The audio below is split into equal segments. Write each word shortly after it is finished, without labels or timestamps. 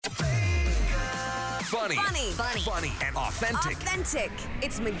Funny and authentic.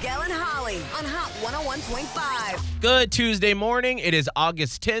 It's Miguel and Holly on Hot 101.5. Good Tuesday morning. It is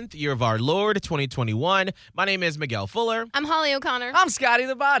August 10th, year of our Lord, 2021. My name is Miguel Fuller. I'm Holly O'Connor. I'm Scotty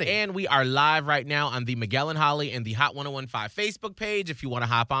the Body. And we are live right now on the Miguel and Holly and the Hot 101.5 Facebook page. If you want to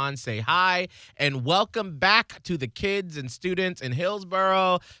hop on, say hi. And welcome back to the kids and students in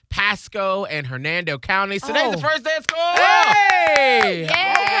Hillsborough, Pasco, and Hernando counties. Today's the first day of school. Hey!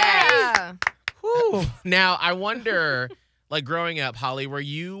 Yeah. Whew. Now, I wonder, like growing up, Holly, were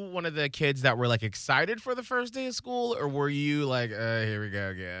you one of the kids that were like excited for the first day of school, or were you like, here we go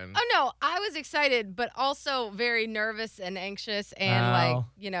again? Oh, no. I was excited, but also very nervous and anxious and I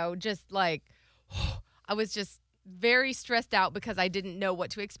was just very stressed out because I didn't know what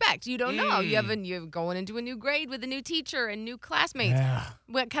to expect. You don't know. You're going into a new grade with a new teacher and new classmates. Yeah.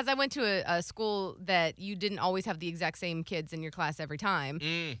 Because I went to a school that you didn't always have the exact same kids in your class every time.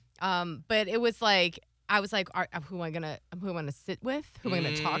 But it was like, I was like, who am I gonna sit with? Who am I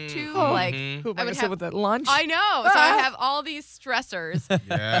gonna talk to? Like, Who am I I going would to sit have- with at lunch? I know. So I have all these stressors,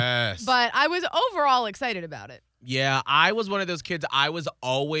 Yes. but I was overall excited about it. Yeah, I was one of those kids. I was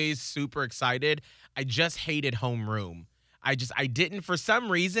always super excited. I just hated homeroom. I didn't, for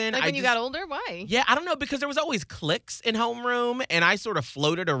some reason. Like when you got older, why? Yeah, I don't know, because there was always cliques in homeroom, and I sort of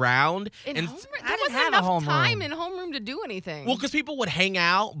floated around. In and homeroom? I There didn't wasn't have a enough time homeroom. in homeroom to do anything. Well, because people would hang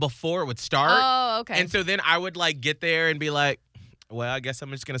out before it would start. Oh, okay. And so then I would like get there and be like, well, I guess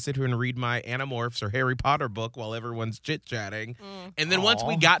I'm just going to sit here and read my Animorphs or Harry Potter book while everyone's chit-chatting. And then once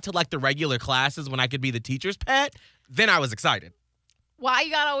we got to like the regular classes when I could be the teacher's pet, then I was excited. Why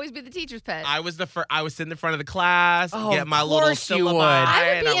you gotta always be the teacher's pet? I was sitting in front of the class, Oh, get my of little course you syllabi. would. I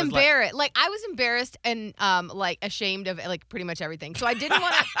would and be was embarrassed. Like I was embarrassed and like ashamed of like pretty much everything. So I didn't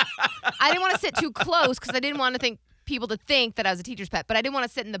want to sit too close because I didn't want to people to think that I was a teacher's pet, but I didn't want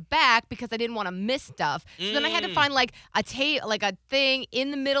to sit in the back because I didn't want to miss stuff. So then I had to find like a thing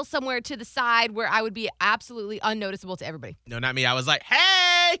in the middle somewhere to the side where I would be absolutely unnoticeable to everybody. No, not me. I was like,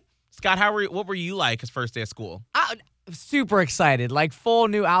 hey, Scott, what were you like his first day of school? Super excited. Like full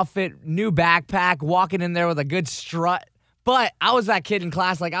new outfit, new backpack, walking in there with a good strut. But I was that kid in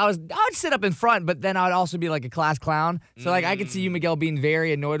class. Like I would sit up in front, but then I would also be like a class clown. So like I could see you, Miguel, being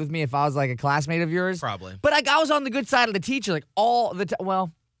very annoyed with me if I was like a classmate of yours. Probably. But like I was on the good side of the teacher like all the time.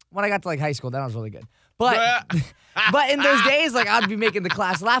 Well, when I got to like high school, then I was really good. But but in those days, like I'd be making the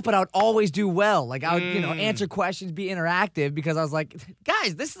class laugh, but I would always do well. Like I would, answer questions, be interactive because I was like,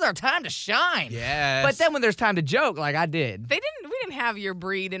 guys, this is our time to shine. Yes. But then when there's time to joke, like I did. We didn't have your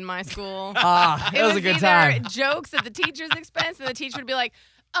breed in my school. It was a good either time. jokes at the teacher's expense, and the teacher would be like,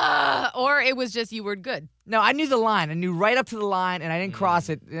 or it was just you were good. No, I knew the line. I knew right up to the line, and I didn't cross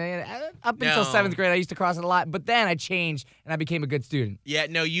it. Up until No. 7th grade, I used to cross it a lot. But then I changed, and I became a good student. Yeah,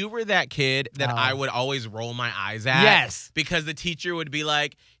 no, you were that kid that I would always roll my eyes at. Yes. Because the teacher would be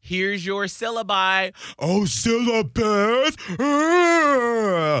like, here's your syllabi. Oh, syllabus.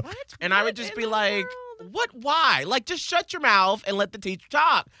 And I would just be like, what? Why? Like, just shut your mouth and let the teacher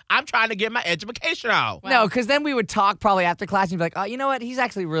talk. I'm trying to get my education out. Wow. No, because then we would talk probably after class, and you'd be like, oh, you know what? He's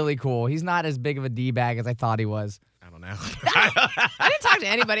actually really cool. He's not as big of a D-bag as I thought he was. I don't know. I didn't talk to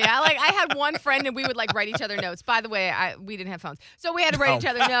anybody. I had one friend and we would like write each other notes. By the way, we didn't have phones. So we had to write each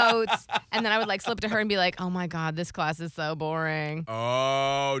other notes, and then I would like slip it to her and be like, "Oh my god, this class is so boring."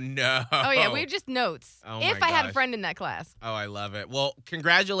 Oh, no. Oh yeah, we were just notes. Oh, if my I had a gosh. friend in that class. Oh, I love it. Well,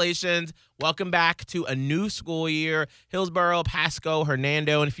 congratulations. Welcome back to a new school year. Hillsborough, Pasco,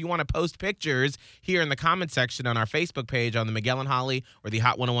 Hernando. And if you want to post pictures here in the comment section on our Facebook page on the Miguel and Holly or the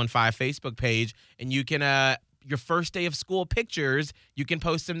Hot 101.5 Facebook page, and you can your first day of school pictures, you can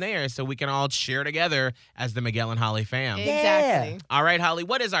post them there so we can all share together as the Miguel and Holly fam. Exactly. All right, Holly,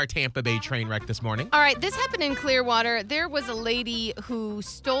 what is our Tampa Bay train wreck this morning? All right, this happened in Clearwater. There was a lady who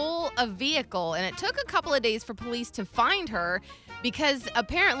stole a vehicle, and it took a couple of days for police to find her because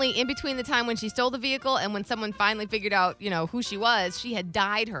apparently in between the time when she stole the vehicle and when someone finally figured out, who she was, she had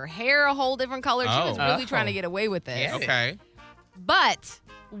dyed her hair a whole different color. She was really trying to get away with this. Okay. But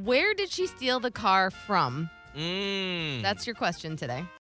where did she steal the car from? Mm. That's your question today.